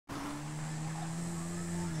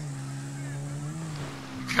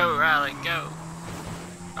Go, Riley, go.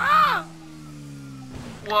 Ah!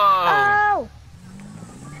 Whoa! Oh!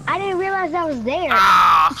 I didn't realize I was there.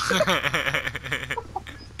 Ah!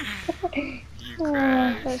 You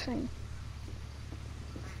crashed.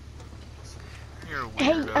 You're a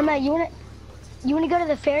Hey, weirdo. Emma, you wanna go to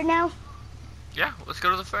the fair now? Yeah, let's go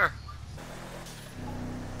to the fair.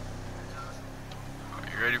 Are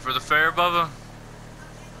you ready for the fair, Bubba?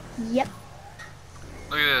 Yep.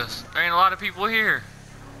 Look at this. There ain't a lot of people here.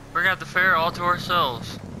 We're gonna have the fair all to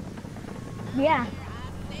ourselves. Yeah.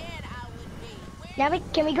 Now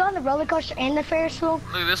can we go on the roller coaster and the Ferris wheel?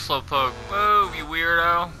 Look at this slowpoke. Move, you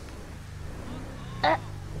weirdo. Now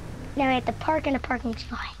we have to park in a parking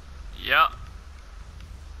spot. Yep.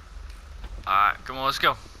 Alright, come on, let's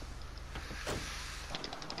go.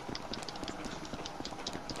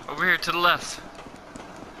 Over here to the left.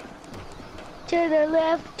 To the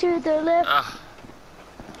left, to the left.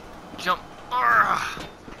 Jump.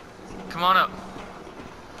 Come on up.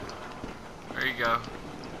 There you go.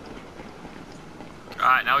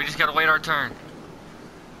 Alright, now we just gotta wait our turn.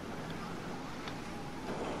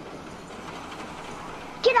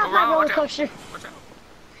 Get off my roller coaster. Watch out.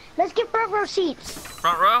 Let's get front row seats.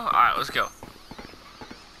 Front row? Alright, let's go.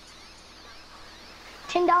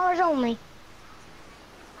 $10 only.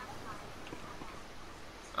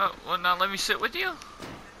 Oh, well now let me sit with you?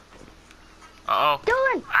 Uh-oh.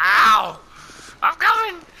 Dylan! Ow! I'm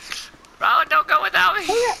coming! Bro, don't go without me!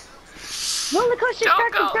 Hurry up. Roller coaster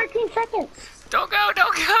Don't starts go. in 13 seconds. Don't go,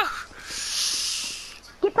 don't go!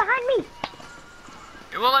 Get behind me.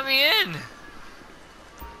 It won't let me in!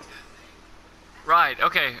 Right,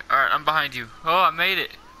 okay, alright, I'm behind you. Oh, I made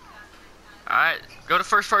it. Alright, go to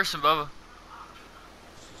first person, Bubba.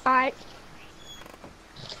 Alright.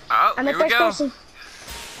 Oh, I'm here at we first go. person.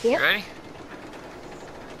 Yep. You ready?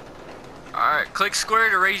 Alright, click square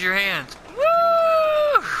to raise your hands.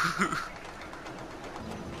 Woo!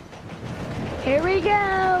 Here we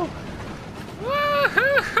go.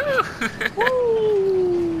 Woo-hoo-hoo!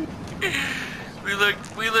 Woo.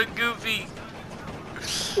 We look goofy.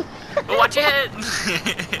 But watch your head.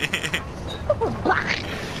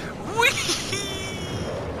 Whee!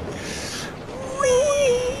 Whee!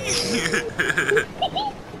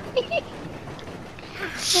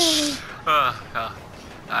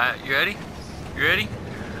 Alright, you ready? You ready?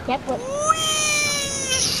 Yep.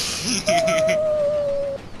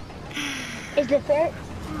 Is the fair?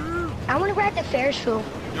 I want to ride the Ferris wheel.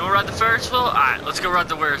 You wanna ride the Ferris wheel? Alright, let's go ride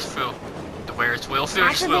the Ferris wheel. The Ferris wheel,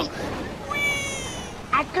 Ferris wheel.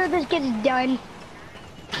 After this gets done.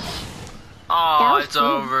 Oh, it's cool.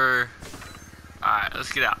 over. Alright,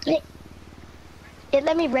 let's get out. It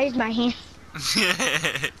let me raise my hand.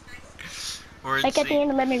 Like at the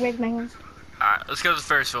end, it let me raise my hand. Alright, let's go to the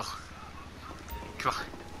Ferris wheel. Come on.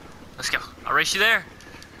 Let's go. I'll race you there.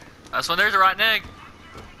 That's when there's a rotten egg.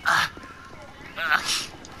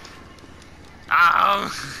 Ow!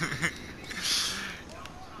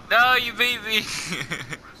 No, you beat me.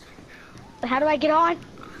 How do I get on?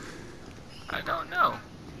 I don't know.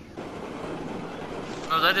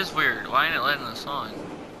 Oh, that is weird. Why ain't it letting us on?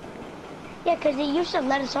 Yeah, because it used to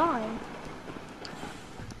let us on.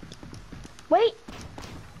 Wait.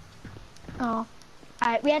 Oh.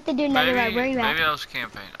 Alright, we have to do another ride. Where are you at? Maybe I was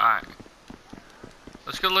camping. Alright.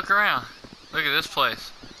 Let's go look around. Look at this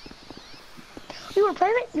place. You want to play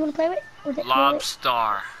with it? You want to play with it?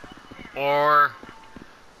 Lobster. Or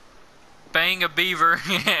Bang a Beaver.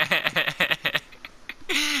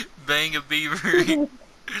 Bang a Beaver. You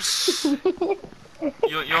want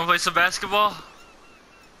to play some basketball?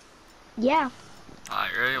 Yeah.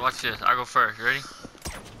 Alright, ready? Watch this. I'll go first. Ready?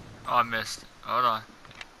 Oh, I missed. Hold on.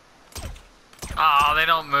 Oh, they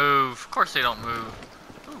don't move. Of course they don't move.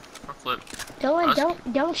 Ooh, front flip.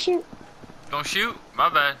 Dylan, don't shoot. Don't shoot? My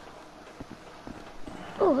bad.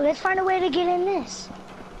 Ooh, let's find a way to get in this.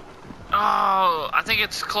 Oh, I think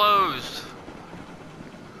it's closed.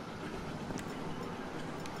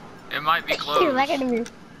 It might be closed. Dude, I gotta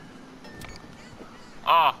move.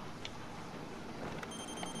 Oh.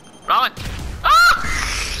 Rolling. Oh!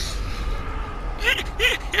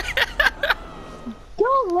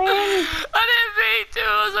 Don't land. I didn't mean to.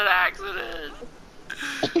 It was an accident.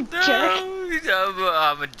 No,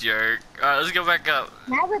 I'm a jerk. Alright, let's go back up.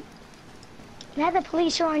 Now the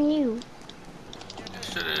police are on you.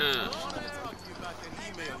 Yes, it is.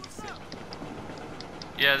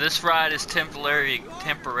 Yeah, this ride is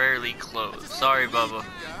temporarily closed. Sorry, Bubba.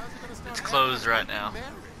 It's closed right now.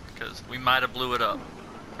 Because we might have blew it up.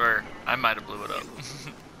 Or, I might have blew it up.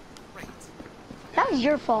 That was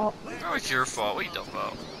your fault. That was your fault. What are you talking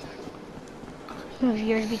about? It was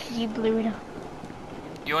yours because you blew it up.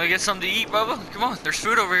 You wanna get something to eat, Bubba? Come on, there's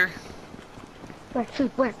food over here. Where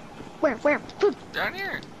food? Where? Food. Down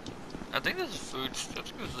here. I think this is food.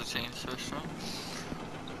 Let's go to the Chinese restaurant.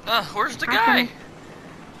 Where's the guy? Coming.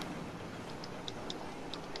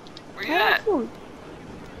 Where you at? Food.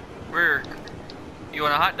 Where? You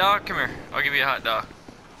want a hot dog? Come here. I'll give you a hot dog.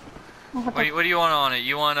 What do you want on it?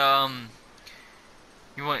 You want Hot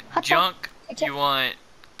junk? Ketchup. You want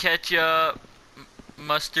ketchup,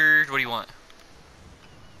 mustard? What do you want?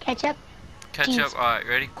 Ketchup. Ketchup. Cheese. All right,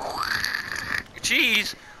 ready?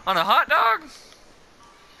 Cheese on a hot dog?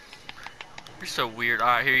 You're so weird. All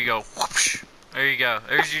right, here you go. Whoosh. There you go.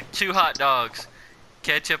 There's your 2 hot dogs.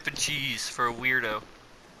 Ketchup and cheese for a weirdo.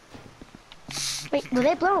 Wait, will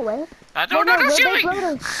they blow away? I don't know. Don't shoot me.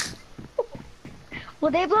 Will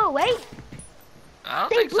they blow away? I don't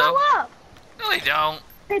They think blow so. up. No, they don't.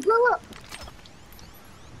 They blow up.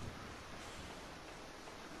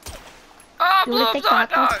 Oh, You blew wanna up take the the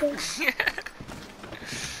hot hot dog. dogs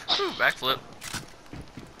Ooh, backflip.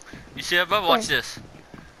 You see that, Bubba? Watch this.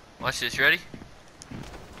 Watch this. You ready?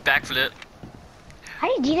 Backflip. How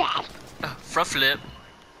do you do that? Front flip.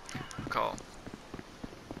 Call.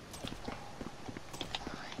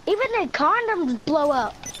 Even the condoms blow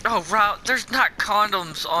up. Oh, wow. There's not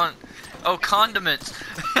condoms on. Oh, condiments.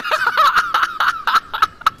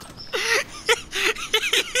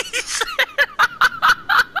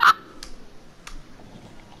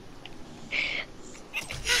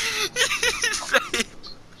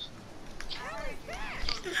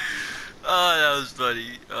 Oh, that was funny.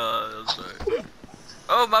 Oh, that was funny.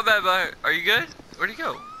 Oh, my bad, bye. Are you good? Where'd he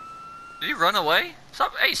go? Did he run away?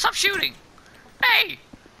 Stop! Hey, stop shooting! Hey!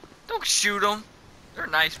 Don't shoot them. They're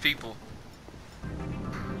nice people.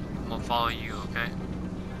 I'm gonna follow you, okay?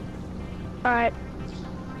 Alright.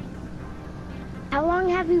 How long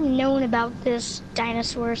have you known about this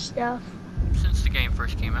dinosaur stuff? Since the game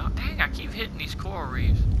first came out. Dang, I keep hitting these coral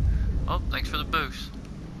reefs. Oh, thanks for the boost.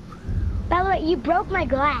 By the way, you broke my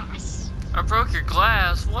glass. I broke your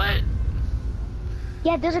glass. What?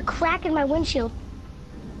 Yeah, there's a crack in my windshield.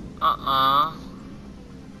 Here,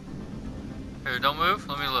 don't move.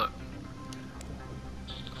 Let me look.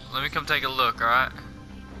 Let me come take a look, alright?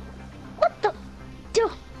 What the?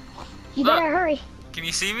 Dude, you Look. better hurry. Can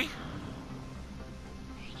you see me?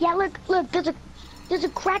 Yeah, look, there's a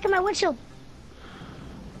crack in my windshield.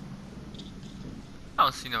 I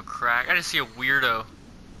don't see no crack. I just see a weirdo.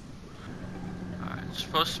 Alright, it's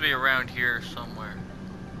supposed to be around here somewhere.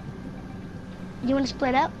 You want to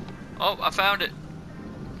split up? Oh, I found it.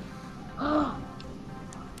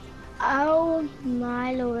 Oh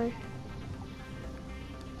my lord.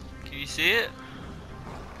 Can you see it?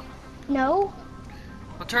 No?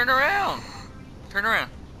 Well, turn around. Turn around.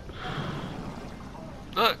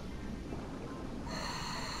 Look.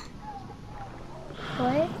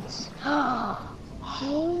 What?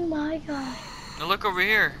 Oh my god. Now look over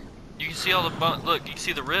here. You can see all the look, you can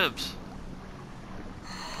see the ribs.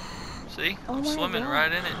 See? Oh I'm my swimming God.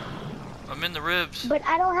 right in it. I'm in the ribs. But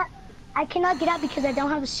I cannot get out because I don't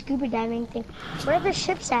have a scuba diving thing. Where are the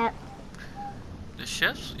ships at? The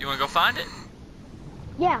ships? You wanna go find it?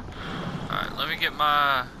 Yeah. Alright, let me get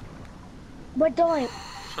my But don't.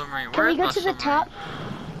 submarine. Can Where we is go my to the submarine? top?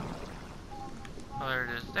 Oh, there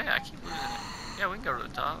it is. Dang, I keep losing it. Yeah, we can go to the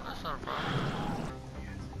top. That's not a problem.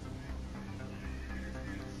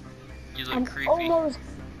 You look creepy.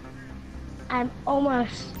 I'm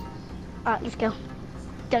almost. Alright, let's go.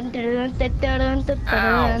 Dun, dun, dun, dun, dun, dun,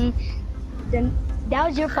 dun, dun. That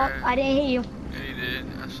was your fault. I didn't hit you. Yeah, you did.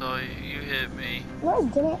 I saw you. You hit me. No, I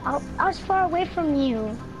didn't. I was far away from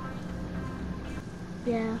you.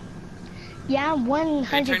 Yeah. Yeah, I'm 100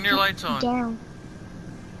 Hey, turn your feet lights on. down.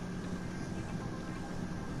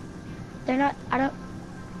 They're not. I don't.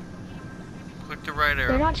 Click the right They're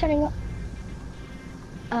arrow. not turning up.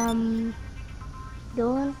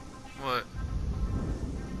 Dylan, What?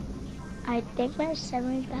 I think my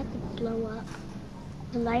submarine's about to blow up.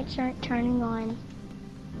 The lights aren't turning on.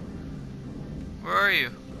 Where are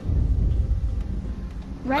you?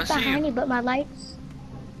 Right I see behind you. you, but my lights.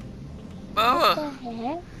 What Boa! the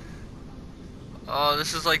heck? Oh,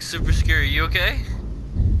 this is like super scary. You okay?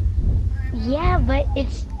 Yeah, but it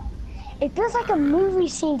feels like a movie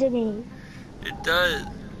scene to me. It does.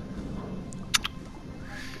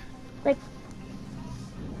 Like,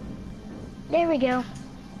 there we go.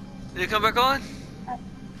 Did it come back on?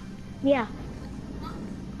 Yeah.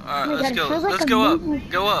 Alright, Oh my let's God, it go. feels like Let's a go up. movie.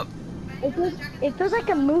 Go up. It feels like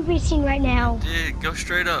a movie scene right now. Dude, go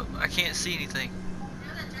straight up. I can't see anything.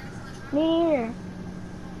 Me neither.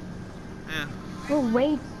 Yeah,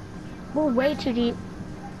 We're way too deep.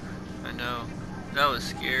 I know. That was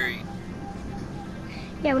scary.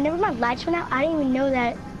 Yeah, whenever my lights went out, I didn't even know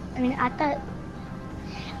that. I mean, I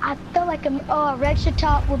felt like a Rexa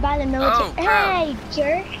top. We're by the military. Oh, crap. Hey,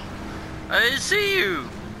 jerk. I didn't see you,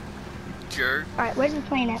 jerk. All right, where's the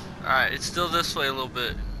plane at? Alright, it's still this way a little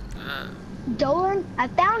bit. Dolan, I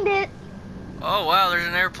found it. Oh, wow, there's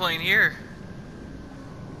an airplane here.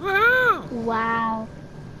 Woohoo! Wow.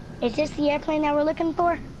 Is this the airplane that we're looking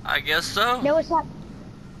for? I guess so. No, it's not.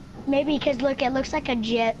 Maybe because look, it looks like a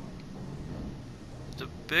jet. It's a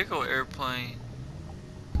big old airplane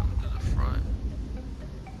coming to the front.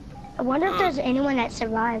 I wonder if there's anyone that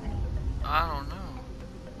survived. I don't know.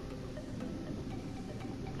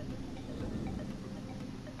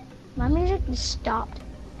 My music just stopped.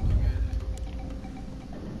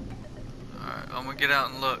 Alright, I'm gonna get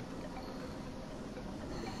out and look.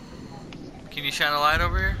 Can you shine a light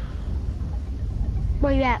over here?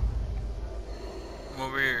 Where you at? I'm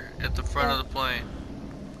over here, at the front of the plane.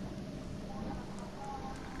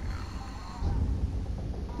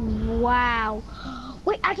 Wow.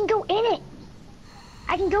 Wait, I can go in it.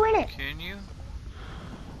 I can go in it. Can you?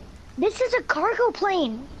 This is a cargo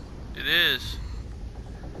plane. It is.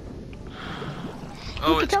 You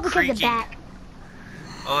Oh, can it's tell because creaking. of the back.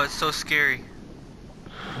 Oh, it's so scary.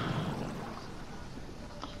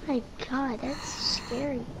 Oh my god, that's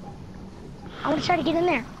scary. I want to try to get in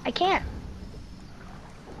there. I can't.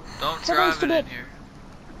 Don't Somebody's drive it too in big. here.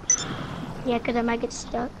 Yeah, because I might get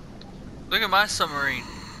stuck. Look at my submarine.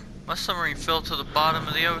 My submarine fell to the bottom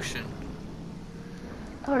of the ocean.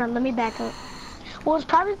 Hold on, let me back up. Well, it's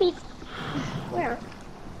probably where?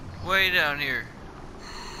 Way down here.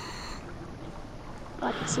 Oh,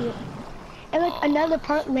 I can see it. And look, Oh, another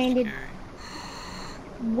part landed. Scary.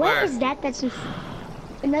 What Where? is that? That's just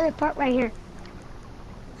another part right here.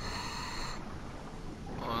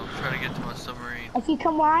 Well, I'm trying to get to my submarine. If you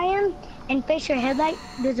come where I am and face your headlight,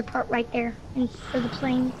 there's a part right there and for the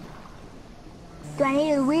plane. Do I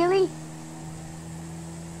need a wheelie?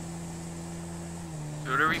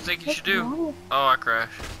 Do whatever you think you should do. No. Oh, I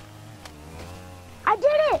crashed. I did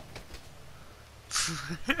it!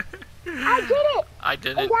 I did it! I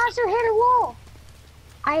did And it. I also hit a wall.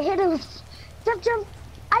 I hit a jump.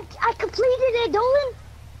 I completed it, Dolan.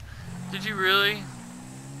 Did you really?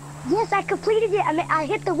 Yes, I completed it. I mean, I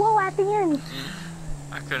hit the wall at the end.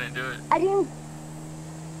 I couldn't do it. I didn't.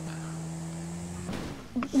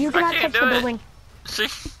 You cannot touch can't the do it. building. See?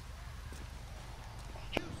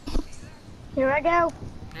 Here I go.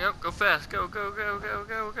 Yep, go fast. Go, go, go, go,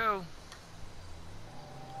 go, go.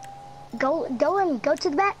 Go, Dolan, go to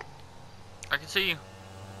the back. I can see you.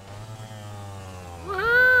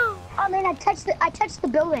 Woohoo! Oh man, I touched the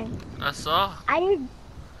building. I saw. I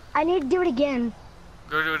need to do it again.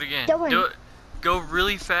 Go do it again. Dylan. Do it. Go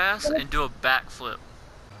really fast and do a backflip.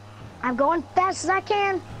 I'm going fast as I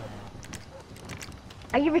can.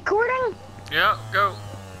 Are you recording? Yep, go.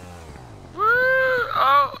 Woo!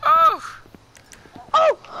 Oh, oh!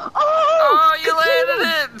 Oh! Oh, you completed.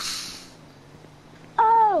 landed it!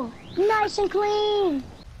 Oh, nice and clean.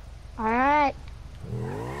 All right.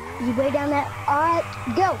 You way down that. All right,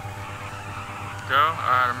 go. Go?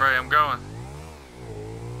 Alright, I'm ready. I'm going.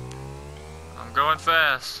 I'm going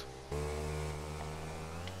fast.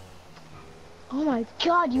 Oh my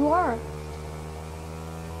God, you are. Here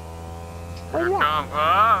Oh it yeah. come.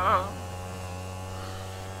 Oh!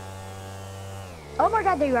 Oh my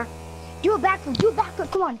God, there you are. Do a backflip. Do a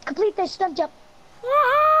backflip. Come on, complete this stunt jump.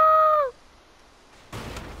 Woohoo!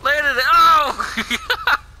 Landed it. Oh!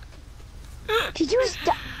 Did you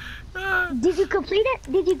Did you complete it?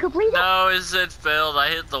 Did you complete it? No, it said failed. I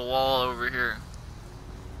hit the wall over here.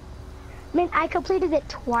 Man, I completed it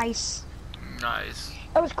twice. Nice.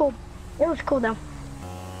 It was cool. It was cool though.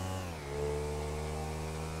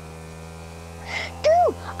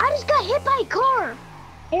 Dude, I just got hit by a car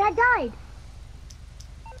and I died.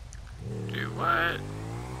 Do what?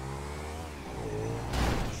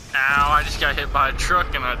 Ow, I just got hit by a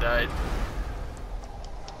truck and I died.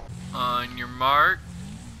 On your mark,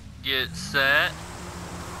 get set,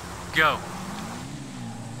 go.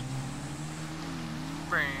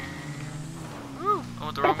 Woo, I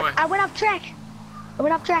went the wrong way. I went off track. I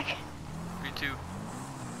went off track. Me too.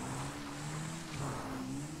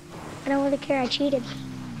 I don't really care. I cheated.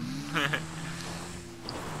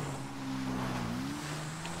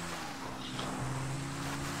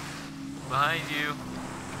 Behind you.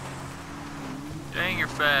 Dang, you're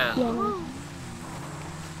fast. Yeah. No.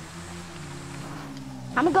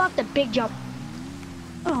 I'm gonna go off the big jump.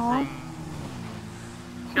 Oh.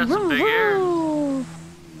 You got some big air. Yeah.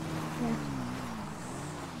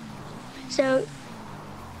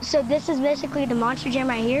 So this is basically the monster jam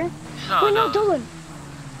right here. No, Wait, no. no, Dolan.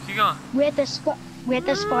 Keep going. We have to We have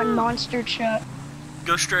to spawn monster truck.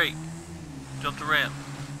 Go straight. Jump the ramp.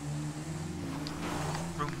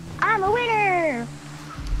 I'm a winner!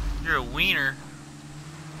 You're a wiener.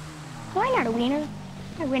 Why not a winner?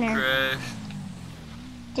 A winner. Crash.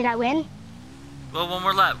 Did I win? Well, one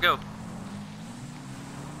more lap. Go.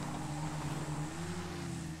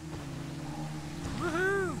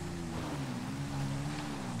 Woohoo!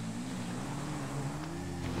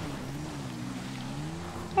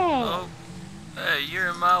 Hey, Oh, hey, you're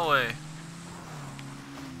in my way.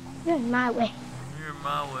 you're in my way. You're in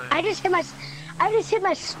my way. I just hit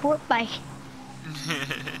my sport bike.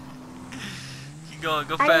 Keep going.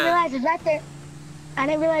 Go I didn't fast. realize it's right there. I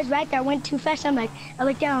didn't realize right there. I went too fast. I'm like, I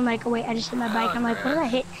looked down. I'm like, oh wait, I just hit my bike. I'm like, what did I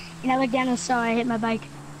hit? And I looked down and saw I hit my bike.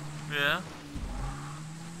 Yeah.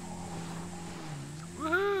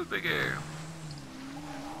 Woohoo! Big air.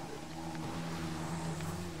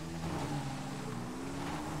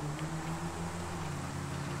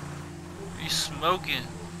 You smoking?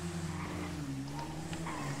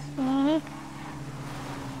 Mhm.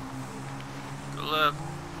 Go left.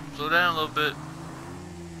 Slow down a little bit.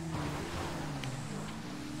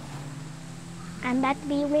 I'm about to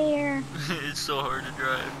be rare. It's so hard to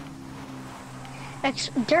drive.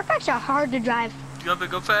 Dirt bikes are hard to drive. Jump it.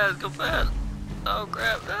 Go fast. Go fast. Oh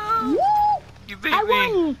crap! No. Woo! You beat I me.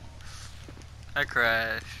 won. I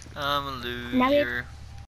crashed. I'm a Now we have- loser.